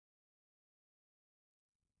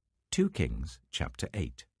2 Kings chapter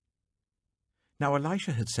 8. Now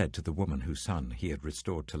Elisha had said to the woman whose son he had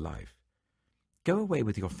restored to life, "Go away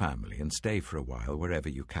with your family and stay for a while wherever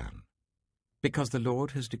you can, because the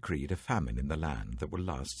Lord has decreed a famine in the land that will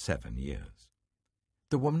last 7 years."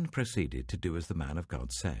 The woman proceeded to do as the man of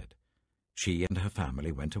God said. She and her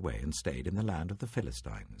family went away and stayed in the land of the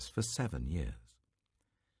Philistines for 7 years.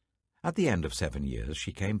 At the end of 7 years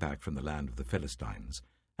she came back from the land of the Philistines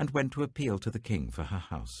and went to appeal to the king for her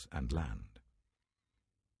house and land.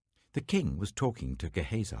 The king was talking to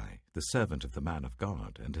Gehazi, the servant of the man of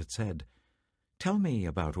God, and had said, "Tell me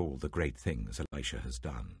about all the great things Elisha has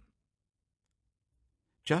done."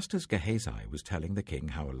 Just as Gehazi was telling the king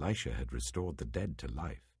how Elisha had restored the dead to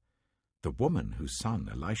life, the woman whose son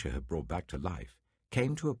Elisha had brought back to life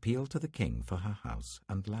came to appeal to the king for her house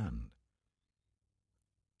and land.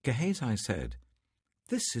 Gehazi said,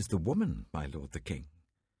 "This is the woman, my lord the king,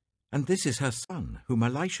 and this is her son, whom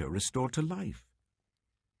Elisha restored to life."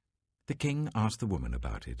 The king asked the woman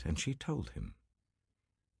about it, and she told him.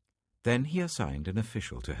 Then he assigned an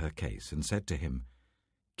official to her case and said to him,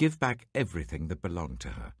 "Give back everything that belonged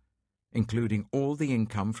to her, including all the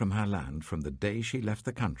income from her land from the day she left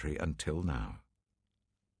the country until now."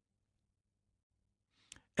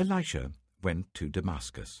 Elisha went to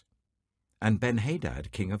Damascus, and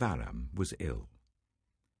Ben-Hadad, king of Aram, was ill.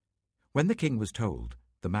 When the king was told,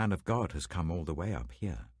 "The man of God has come all the way up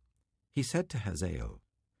here," he said to Hazael,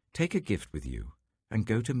 "Take a gift with you and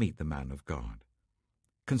go to meet the man of God.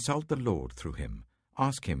 Consult the Lord through him.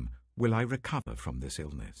 Ask him, 'Will I recover from this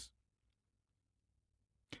illness?'"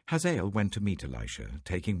 Hazael went to meet Elisha,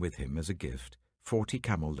 taking with him as a gift 40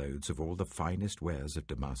 camel loads of all the finest wares of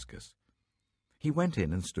Damascus. He went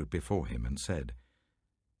in and stood before him and said,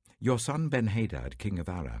 "Your son Ben-Hadad, king of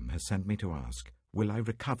Aram, has sent me to ask, 'Will I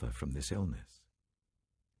recover from this illness?'"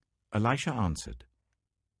 Elisha answered,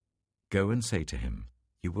 "Go and say to him,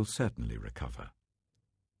 'You will certainly recover.'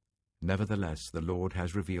 Nevertheless, the Lord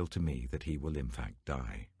has revealed to me that he will in fact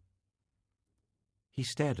die." He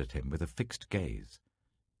stared at him with a fixed gaze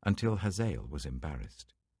until Hazael was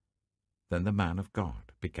embarrassed. Then the man of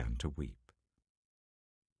God began to weep.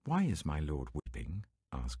 "Why is my lord weeping?"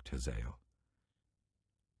 asked Hazael.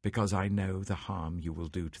 "Because I know the harm you will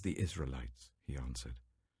do to the Israelites," he answered.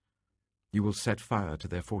 "You will set fire to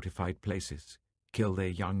their fortified places, kill their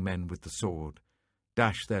young men with the sword,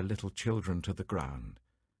 dash their little children to the ground,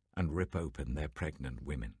 and rip open their pregnant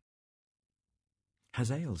women."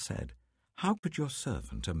 Hazael said, "How could your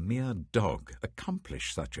servant, a mere dog,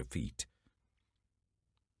 accomplish such a feat?"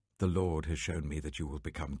 "The Lord has shown me that you will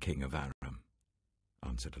become king of Aram,"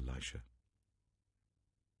 answered Elisha.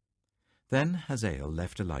 Then Hazael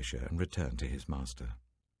left Elisha and returned to his master.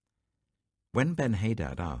 When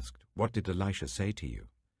Ben-Hadad asked, "What did Elisha say to you?"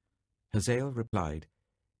 Hazael replied,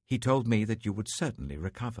 "He told me that you would certainly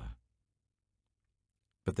recover."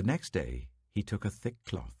 But the next day he took a thick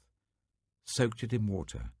cloth, soaked it in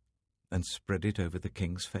water, and spread it over the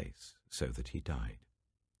king's face so that he died.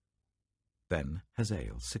 Then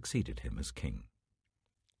Hazael succeeded him as king.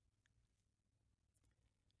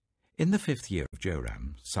 In the 5th year of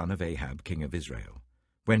Joram, son of Ahab, king of Israel,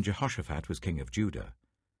 when Jehoshaphat was king of Judah,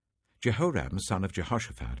 Jehoram, son of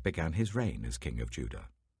Jehoshaphat, began his reign as king of Judah.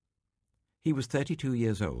 He was 32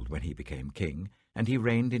 years old when he became king, and he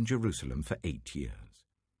reigned in Jerusalem for 8 years.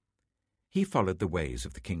 He followed the ways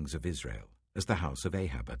of the kings of Israel, as the house of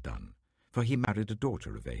Ahab had done, for he married a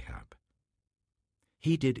daughter of Ahab.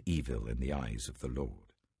 He did evil in the eyes of the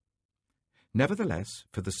Lord. Nevertheless,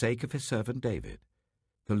 for the sake of his servant David,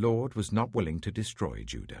 the Lord was not willing to destroy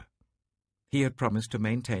Judah. He had promised to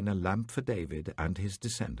maintain a lamp for David and his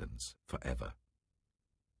descendants forever.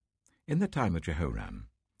 In the time of Jehoram,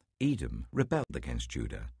 Edom rebelled against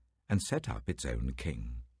Judah and set up its own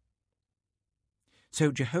king.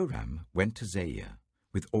 So Jehoram went to Zair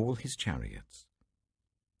with all his chariots.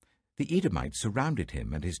 The Edomites surrounded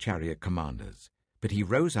him and his chariot commanders, but he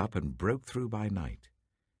rose up and broke through by night.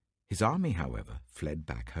 His army, however, fled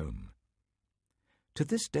back home. To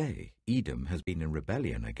this day, Edom has been in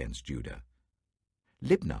rebellion against Judah.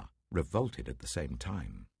 Libnah revolted at the same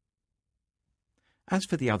time. As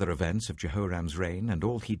for the other events of Jehoram's reign and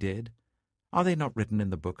all he did, are they not written in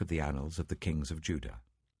the book of the annals of the kings of Judah?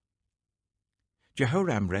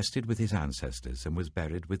 Jehoram rested with his ancestors and was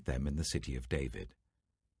buried with them in the city of David,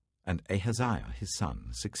 and Ahaziah his son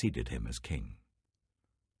succeeded him as king.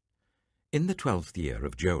 In the 12th year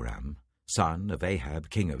of Joram, son of Ahab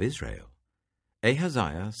king of Israel,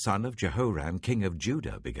 Ahaziah son of Jehoram king of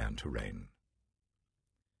Judah began to reign.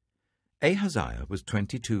 Ahaziah was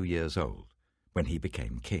 22 years old when he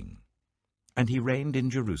became king, and he reigned in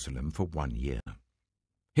Jerusalem for 1 year.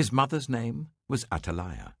 His mother's name was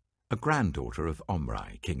Athaliah, a granddaughter of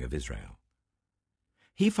Omri, king of Israel.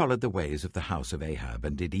 He followed the ways of the house of Ahab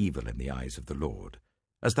and did evil in the eyes of the Lord,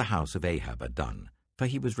 as the house of Ahab had done, for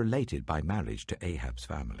he was related by marriage to Ahab's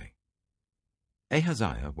family.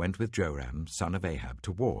 Ahaziah went with Joram, son of Ahab,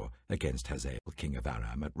 to war against Hazael, king of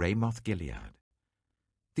Aram, at Ramoth-Gilead.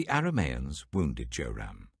 The Arameans wounded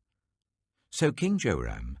Joram. So King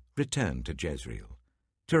Joram returned to Jezreel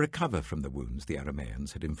to recover from the wounds the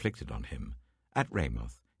Arameans had inflicted on him at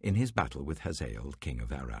Ramoth in his battle with Hazael, king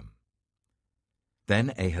of Aram.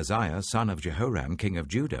 Then Ahaziah, son of Jehoram, king of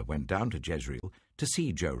Judah, went down to Jezreel to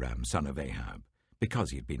see Joram, son of Ahab,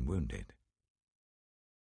 because he had been wounded.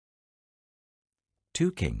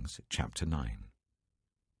 2 Kings chapter 9.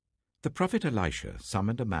 The prophet Elisha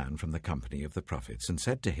summoned a man from the company of the prophets and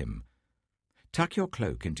said to him, "Tuck your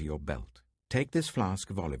cloak into your belt, take this flask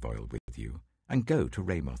of olive oil with you, and go to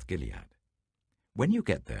Ramoth-Gilead. When you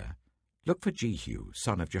get there, look for Jehu,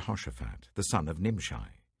 son of Jehoshaphat, the son of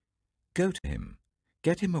Nimshi. Go to him,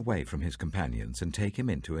 get him away from his companions, and take him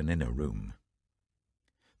into an inner room.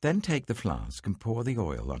 Then take the flask and pour the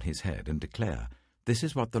oil on his head and declare, 'This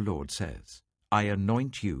is what the Lord says, I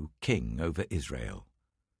anoint you king over Israel.'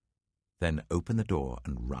 Then open the door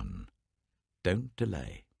and run. Don't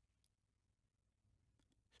delay."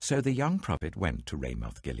 So the young prophet went to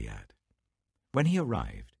Ramoth-Gilead. When he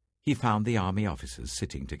arrived, he found the army officers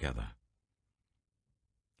sitting together.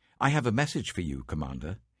 "I have a message for you,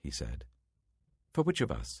 Commander," he said. "For which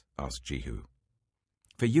of us?" asked Jehu.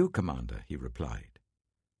 "For you, Commander," he replied.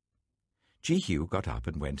 Jehu got up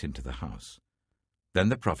and went into the house. Then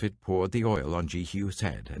the prophet poured the oil on Jehu's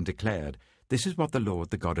head and declared, "This is what the Lord,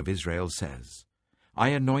 the God of Israel, says. I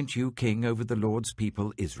anoint you king over the Lord's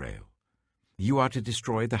people Israel. You are to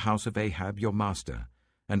destroy the house of Ahab your master,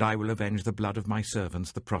 and I will avenge the blood of my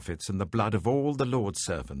servants the prophets and the blood of all the Lord's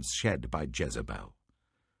servants shed by Jezebel.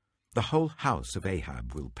 The whole house of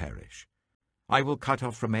Ahab will perish. I will cut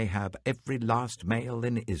off from Ahab every last male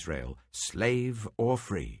in Israel, slave or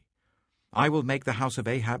free. I will make the house of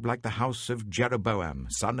Ahab like the house of Jeroboam,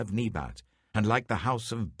 son of Nebat, and like the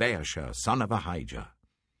house of Baasha, son of Ahijah.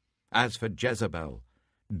 As for Jezebel,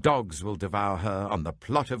 dogs will devour her on the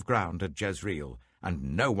plot of ground at Jezreel,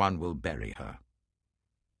 and no one will bury her."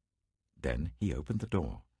 Then he opened the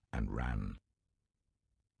door and ran.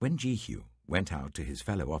 When Jehu went out to his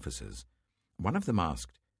fellow officers, one of them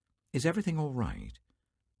asked, "Is everything all right?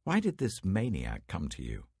 Why did this maniac come to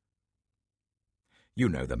you?" "You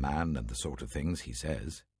know the man and the sort of things he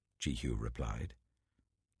says," Jehu replied.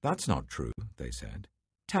 "That's not true," they said.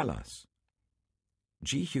 "Tell us."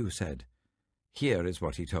 Jehu said, "Here is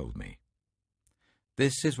what he told me.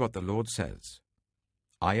 This is what the Lord says.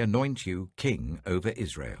 I anoint you king over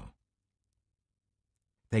Israel."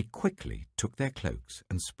 They quickly took their cloaks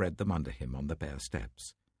and spread them under him on the bare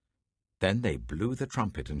steps. Then they blew the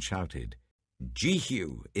trumpet and shouted,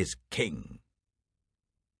 "Jehu is king."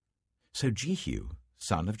 So Jehu,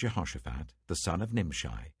 son of Jehoshaphat, the son of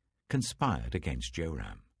Nimshi, conspired against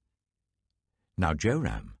Joram. Now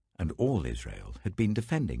Joram and all Israel had been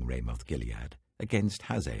defending Ramoth-Gilead against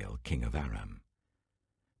Hazael, king of Aram.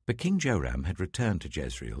 But King Joram had returned to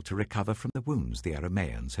Jezreel to recover from the wounds the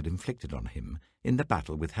Arameans had inflicted on him in the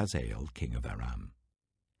battle with Hazael, king of Aram.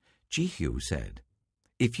 Jehu said,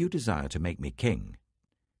 "If you desire to make me king,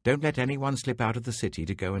 don't let anyone slip out of the city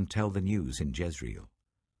to go and tell the news in Jezreel."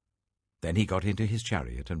 Then he got into his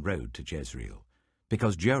chariot and rode to Jezreel,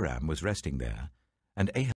 because Joram was resting there, and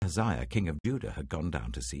Ahaziah, king of Judah, had gone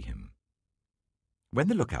down to see him. When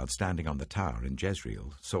the lookout standing on the tower in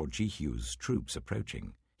Jezreel saw Jehu's troops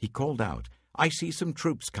approaching, he called out, "I see some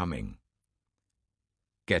troops coming."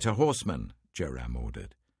 "Get a horseman," Joram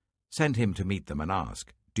ordered. "Send him to meet them and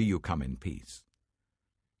ask, 'Do you come in peace?'"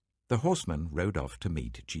 The horseman rode off to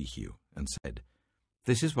meet Jehu and said,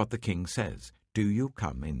 "This is what the king says. Do you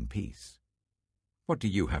come in peace?" "What do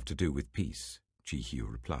you have to do with peace?" Jehu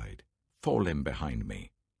replied. "Fall in behind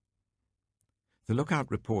me." The lookout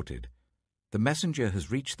reported, "The messenger has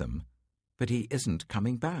reached them, but he isn't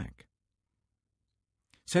coming back."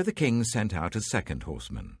 So the king sent out a second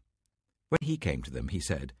horseman. When he came to them, he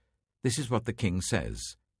said, "This is what the king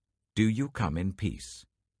says. Do you come in peace?"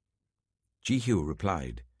 Jehu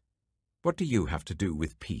replied, "What do you have to do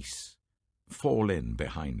with peace? Fall in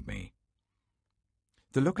behind me."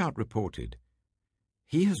 The lookout reported,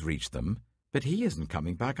 "He has reached them, but he isn't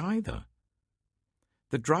coming back either.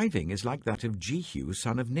 The driving is like that of Jehu,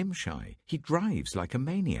 son of Nimshi. He drives like a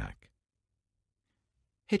maniac."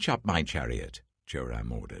 "Hitch up my chariot,"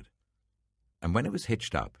 Joram ordered. And when it was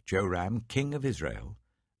hitched up, Joram, king of Israel,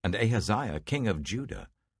 and Ahaziah, king of Judah,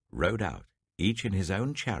 rode out, each in his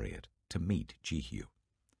own chariot, to meet Jehu.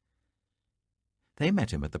 They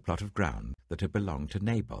met him at the plot of ground that had belonged to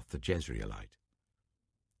Naboth the Jezreelite.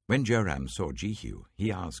 When Joram saw Jehu,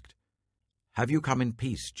 he asked, "Have you come in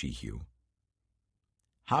peace, Jehu?"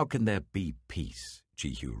 "How can there be peace,"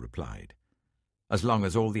 Jehu replied, "as long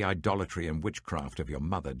as all the idolatry and witchcraft of your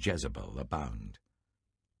mother Jezebel abound?"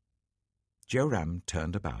 Joram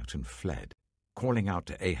turned about and fled, calling out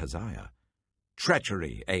to Ahaziah,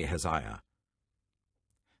 "Treachery, Ahaziah!"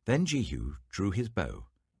 Then Jehu drew his bow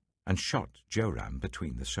and shot Joram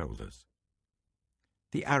between the shoulders.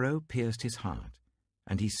 The arrow pierced his heart,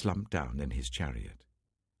 and he slumped down in his chariot.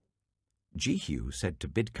 Jehu said to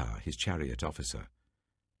Bidkar, his chariot officer,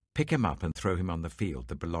 "Pick him up and throw him on the field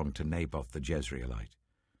that belonged to Naboth the Jezreelite.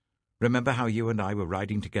 Remember how you and I were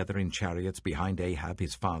riding together in chariots behind Ahab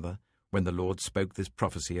his father, when the Lord spoke this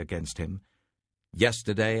prophecy against him?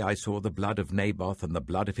 'Yesterday I saw the blood of Naboth and the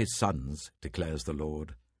blood of his sons,' declares the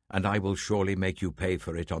Lord, 'and I will surely make you pay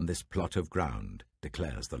for it on this plot of ground,'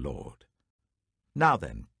 declares the Lord. Now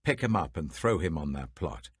then, pick him up and throw him on that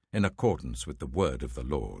plot, in accordance with the word of the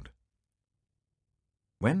Lord."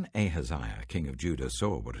 When Ahaziah, king of Judah,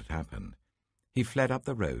 saw what had happened, he fled up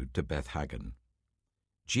the road to Beth-Haggan.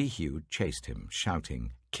 Jehu chased him,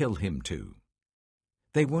 shouting, "Kill him too!"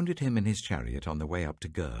 They wounded him in his chariot on the way up to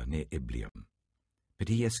Gur near Ibleam, but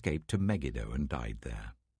he escaped to Megiddo and died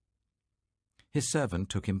there. His servant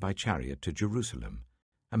took him by chariot to Jerusalem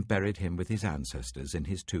and buried him with his ancestors in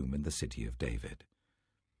his tomb in the city of David.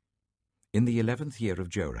 In the 11th year of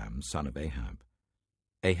Joram, son of Ahab,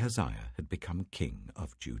 Ahaziah had become king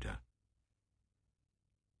of Judah.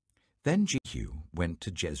 Then Jehu went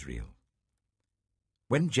to Jezreel.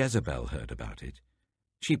 When Jezebel heard about it,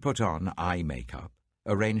 she put on eye makeup,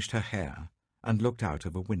 arranged her hair, and looked out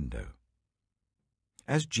of a window.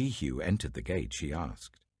 As Jehu entered the gate, she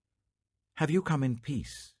asked, "Have you come in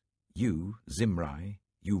peace, you, Zimri,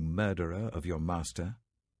 you murderer of your master?"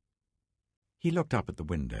 He looked up at the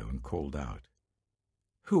window and called out,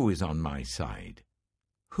 "Who is on my side?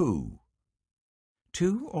 Who?"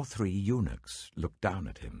 2 or 3 eunuchs looked down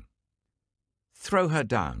at him. "Throw her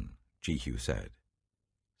down," Jehu said.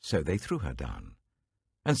 So they threw her down,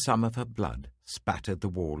 and some of her blood spattered the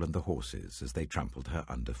wall and the horses as they trampled her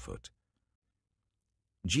underfoot.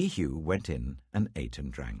 Jehu went in and ate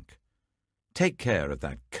and drank. "Take care of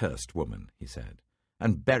that cursed woman," he said,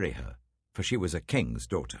 "and bury her, for she was a king's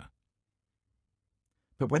daughter."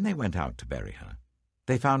 But when they went out to bury her,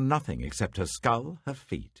 they found nothing except her skull, her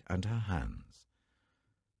feet, and her hands.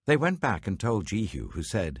 They went back and told Jehu, who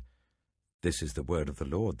said, "This is the word of the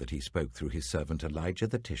Lord that he spoke through his servant Elijah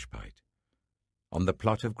the Tishbite. On the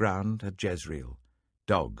plot of ground at Jezreel,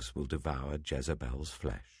 dogs will devour Jezebel's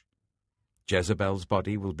flesh. Jezebel's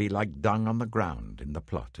body will be like dung on the ground in the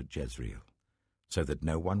plot at Jezreel, so that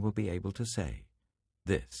no one will be able to say,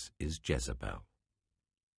 'This is Jezebel.'"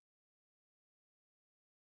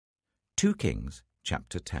 2 Kings,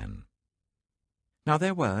 chapter 10. Now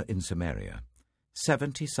there were in Samaria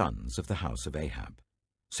 70 sons of the house of Ahab.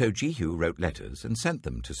 So Jehu wrote letters and sent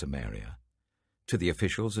them to Samaria, to the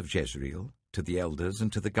officials of Jezreel, to the elders,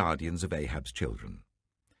 and to the guardians of Ahab's children.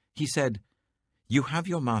 He said, "You have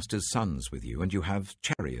your master's sons with you, and you have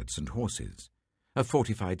chariots and horses, a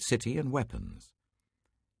fortified city and weapons.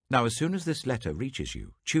 Now as soon as this letter reaches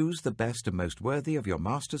you, choose the best and most worthy of your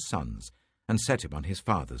master's sons, and set him on his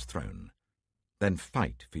father's throne. Then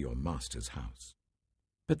fight for your master's house."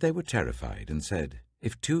 But they were terrified and said,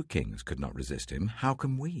 "If 2 kings could not resist him, how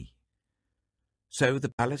can we?" So the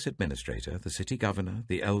palace administrator, the city governor,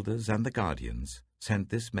 the elders, and the guardians sent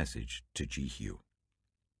this message to Jehu.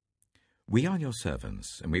 "We are your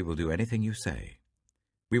servants, and we will do anything you say.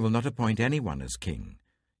 We will not appoint anyone as king.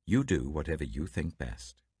 You do whatever you think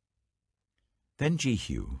best." Then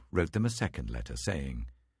Jehu wrote them a second letter, saying,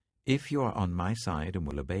 "If you are on my side and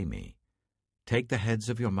will obey me, take the heads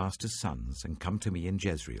of your master's sons and come to me in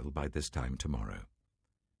Jezreel by this time tomorrow."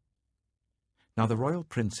 Now the royal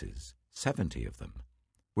princes, 70 of them,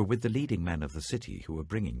 were with the leading men of the city who were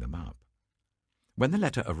bringing them up. When the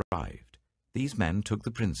letter arrived, these men took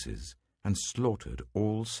the princes and slaughtered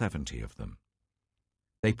all 70 of them.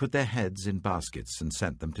 They put their heads in baskets and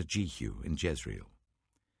sent them to Jehu in Jezreel.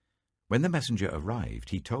 When the messenger arrived,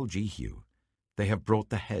 he told Jehu, "They have brought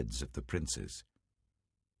the heads of the princes."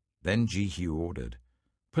 Then Jehu ordered,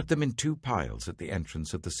 "Put them in 2 piles at the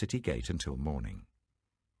entrance of the city gate until morning."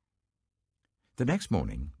 The next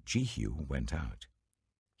morning Jehu went out.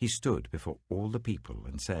 He stood before all the people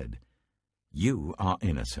and said, "You are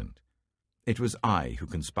innocent. It was I who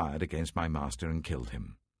conspired against my master and killed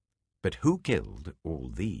him. But who killed all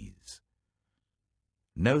these?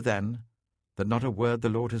 Know then that not a word the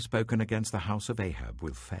Lord has spoken against the house of Ahab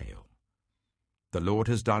will fail. The Lord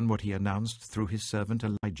has done what he announced through his servant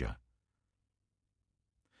Elijah."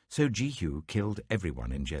 So Jehu killed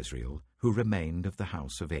everyone in Jezreel who remained of the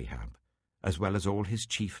house of Ahab, as well as all his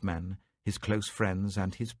chief men, his close friends,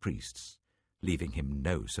 and his priests, leaving him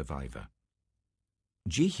no survivor.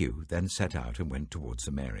 Jehu then set out and went toward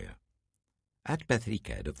Samaria. At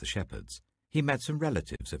Beth-eked of the shepherds, he met some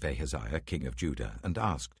relatives of Ahaziah, king of Judah, and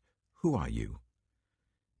asked, "Who are you?"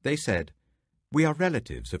 They said, "We are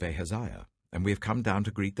relatives of Ahaziah, and we have come down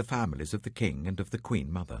to greet the families of the king and of the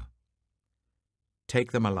queen mother."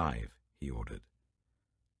 "Take them alive," he ordered.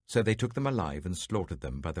 So they took them alive and slaughtered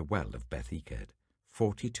them by the well of Beth-eked,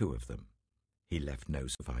 42 of them. He left no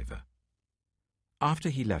survivor. After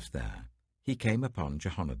he left there, he came upon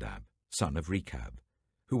Jehonadab, son of Rechab,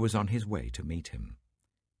 who was on his way to meet him.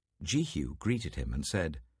 Jehu greeted him and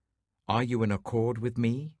said, "Are you in accord with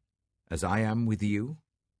me, as I am with you?"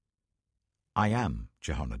 "I am,"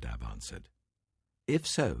 Jehonadab answered. "If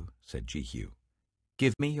so," said Jehu,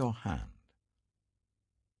 "give me your hand."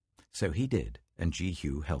 So he did, and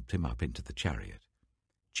Jehu helped him up into the chariot.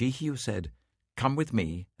 Jehu said, "Come with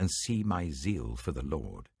me and see my zeal for the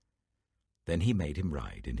Lord." Then he made him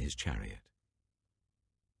ride in his chariot.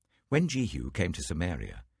 When Jehu came to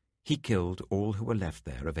Samaria, he killed all who were left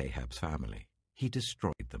there of Ahab's family. He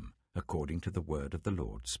destroyed them, according to the word of the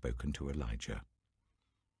Lord spoken to Elijah.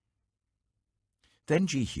 Then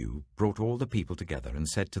Jehu brought all the people together and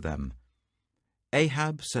said to them,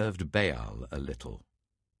 "Ahab served Baal a little.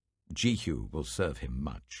 Jehu will serve him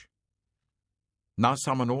much. Now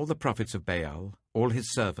summon all the prophets of Baal, all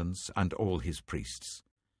his servants, and all his priests.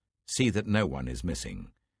 See that no one is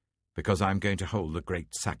missing, because I am going to hold a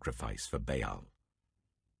great sacrifice for Baal.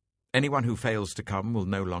 Anyone who fails to come will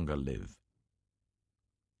no longer live."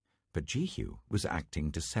 But Jehu was acting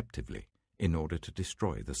deceptively in order to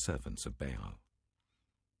destroy the servants of Baal.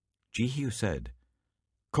 Jehu said,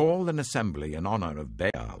 "Call an assembly in honor of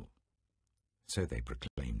Baal." So they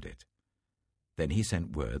proclaimed it. Then he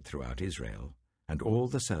sent word throughout Israel, and all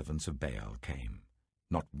the servants of Baal came.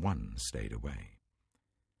 Not one stayed away.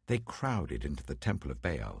 They crowded into the temple of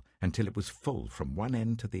Baal until it was full from one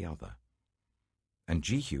end to the other. And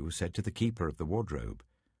Jehu said to the keeper of the wardrobe,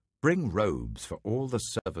 "Bring robes for all the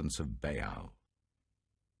servants of Baal."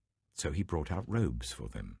 So he brought out robes for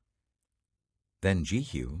them. Then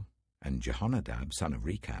Jehu and Jehonadab, son of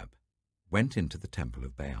Rechab, went into the temple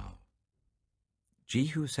of Baal.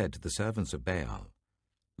 Jehu said to the servants of Baal,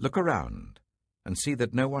 "Look around and see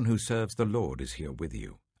that no one who serves the Lord is here with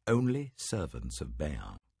you, only servants of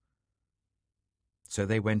Baal." So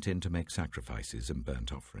they went in to make sacrifices and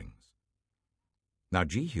burnt offerings. Now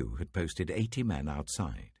Jehu had posted 80 men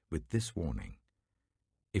outside with this warning,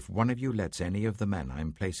 "If one of you lets any of the men I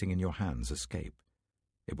am placing in your hands escape,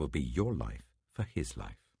 it will be your life for his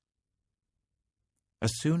life."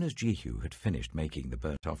 As soon as Jehu had finished making the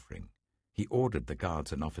burnt offering, he ordered the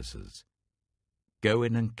guards and officers, "Go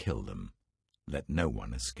in and kill them. Let no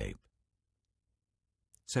one escape."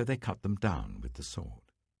 So they cut them down with the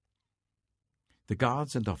sword. The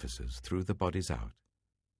guards and officers threw the bodies out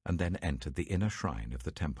and then entered the inner shrine of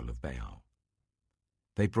the temple of Baal.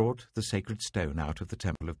 They brought the sacred stone out of the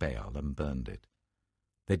temple of Baal and burned it.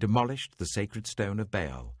 They demolished the sacred stone of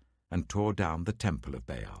Baal and tore down the temple of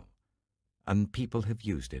Baal, and people have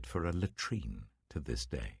used it for a latrine to this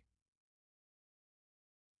day.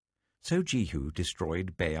 So Jehu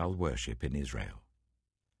destroyed Baal worship in Israel.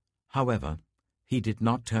 However, he did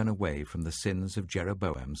not turn away from the sins of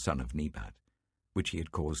Jeroboam son of Nebat, which he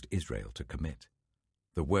had caused Israel to commit,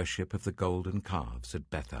 the worship of the golden calves at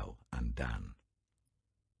Bethel and Dan.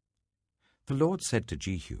 The Lord said to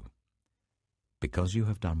Jehu, "Because you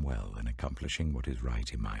have done well in accomplishing what is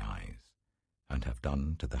right in my eyes, and have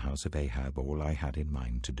done to the house of Ahab all I had in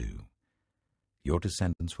mind to do, your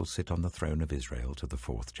descendants will sit on the throne of Israel to the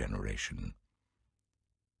 4th generation."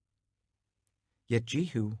 Yet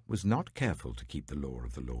Jehu was not careful to keep the law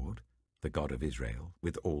of the Lord, the God of Israel,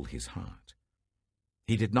 with all his heart.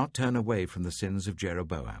 He did not turn away from the sins of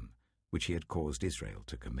Jeroboam, which he had caused Israel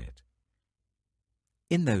to commit.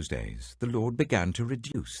 In those days the Lord began to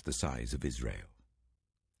reduce the size of Israel.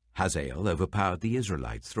 Hazael overpowered the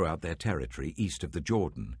Israelites throughout their territory east of the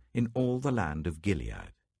Jordan, in all the land of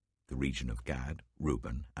Gilead, the region of Gad,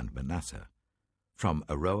 Reuben, and Manasseh, from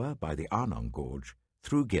Aroer by the Arnon Gorge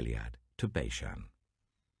through Gilead to Bashan.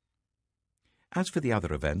 As for the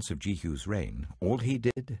other events of Jehu's reign, all he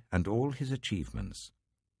did and all his achievements,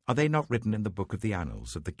 are they not written in the book of the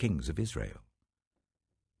annals of the kings of Israel?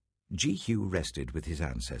 Jehu rested with his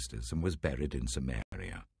ancestors and was buried in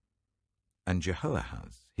Samaria. and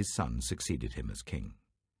Jehoahaz his son succeeded him as king.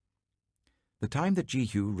 The time that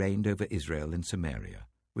Jehu reigned over Israel in Samaria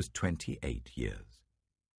was 28 years.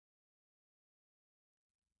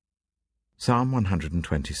 Psalm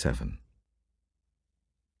 127.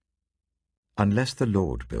 Unless the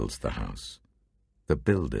Lord builds the house, the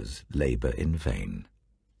builders labor in vain.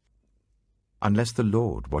 Unless the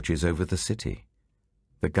Lord watches over the city,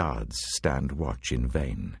 the guards stand watch in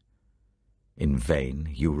vain. In vain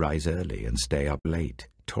you rise early and stay up late,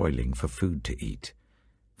 toiling for food to eat,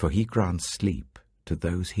 for he grants sleep to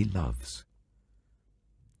those he loves.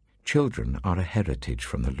 Children are a heritage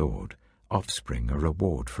from the Lord, offspring a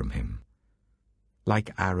reward from him.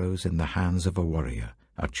 Like arrows in the hands of a warrior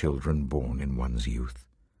are children born in one's youth.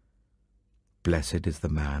 Blessed is the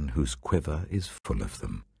man whose quiver is full of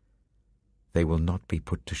them. They will not be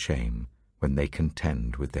put to shame when they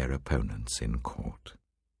contend with their opponents in court.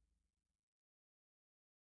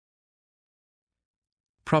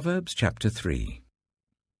 Proverbs chapter 3.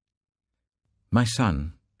 My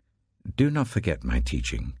son, do not forget my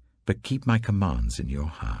teaching, but keep my commands in your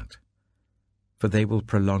heart. For they will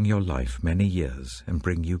prolong your life many years and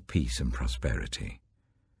bring you peace and prosperity.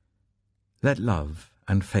 Let love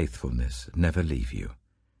and faithfulness never leave you.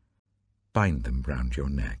 Bind them round your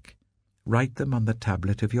neck. Write them on the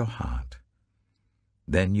tablet of your heart.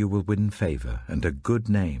 Then you will win favor and a good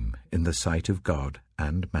name in the sight of God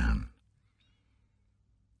and man.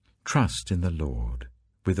 Trust in the Lord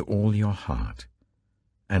with all your heart,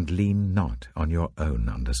 and lean not on your own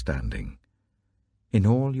understanding. In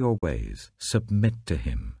all your ways submit to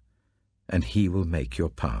him, and he will make your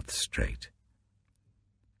paths straight.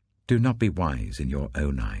 Do not be wise in your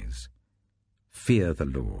own eyes. Fear the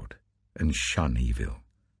Lord, and shun evil.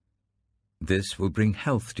 This will bring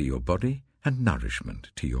health to your body and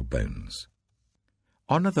nourishment to your bones.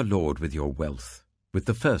 Honor the Lord with your wealth, with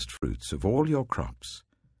the first fruits of all your crops.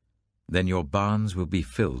 Then your barns will be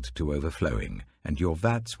filled to overflowing, and your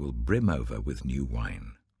vats will brim over with new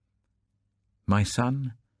wine. My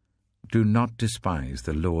son, do not despise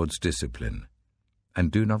the Lord's discipline,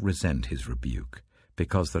 and do not resent his rebuke,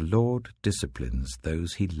 because the Lord disciplines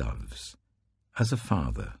those he loves, as a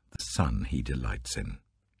father the son he delights in.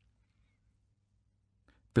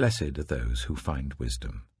 Blessed are those who find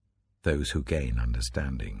wisdom, those who gain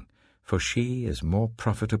understanding, for she is more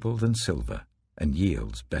profitable than silver, and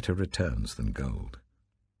yields better returns than gold.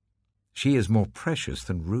 She is more precious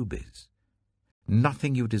than rubies.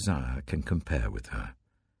 Nothing you desire can compare with her.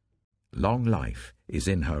 Long life is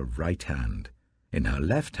in her right hand. In her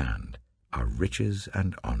left hand are riches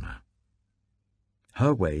and honor.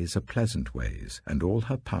 Her ways are pleasant ways, and all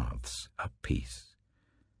her paths are peace.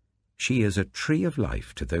 She is a tree of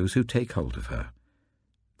life to those who take hold of her.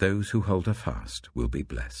 Those who hold her fast will be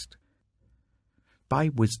blessed. By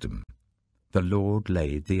wisdom the Lord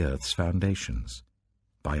laid the earth's foundations.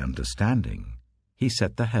 By understanding he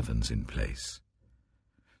set the heavens in place.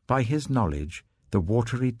 By his knowledge the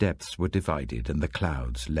watery depths were divided, and the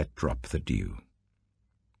clouds let drop the dew.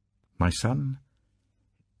 My son,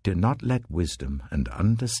 do not let wisdom and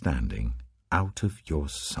understanding out of your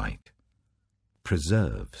sight.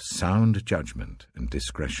 Preserve sound judgment and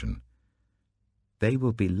discretion. They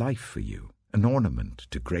will be life for you, an ornament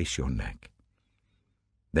to grace your neck.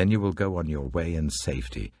 Then you will go on your way in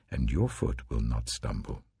safety, and your foot will not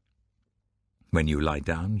stumble. When you lie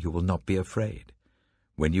down, you will not be afraid.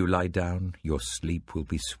 When you lie down, your sleep will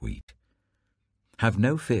be sweet. Have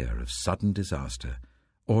no fear of sudden disaster,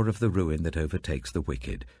 or of the ruin that overtakes the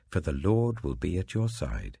wicked, for the Lord will be at your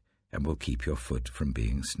side, and will keep your foot from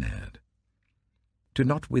being snared. Do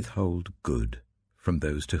not withhold good from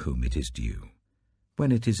those to whom it is due,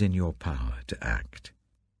 when it is in your power to act.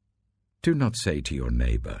 Do not say to your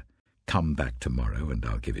neighbor, "Come back tomorrow and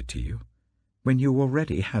I'll give it to you," when you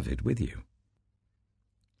already have it with you.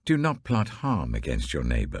 Do not plot harm against your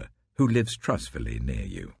neighbor who lives trustfully near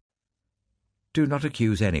you. Do not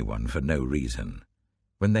accuse anyone for no reason,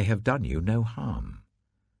 when they have done you no harm.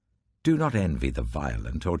 Do not envy the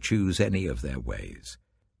violent or choose any of their ways,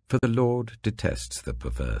 for the Lord detests the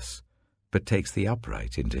perverse, but takes the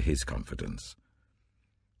upright into his confidence.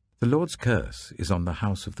 The Lord's curse is on the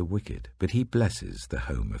house of the wicked, but he blesses the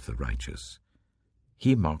home of the righteous.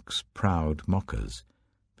 He mocks proud mockers,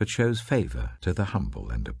 but shows favor to the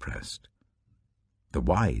humble and oppressed. The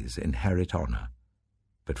wise inherit honor,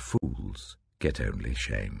 but fools get only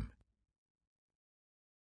shame.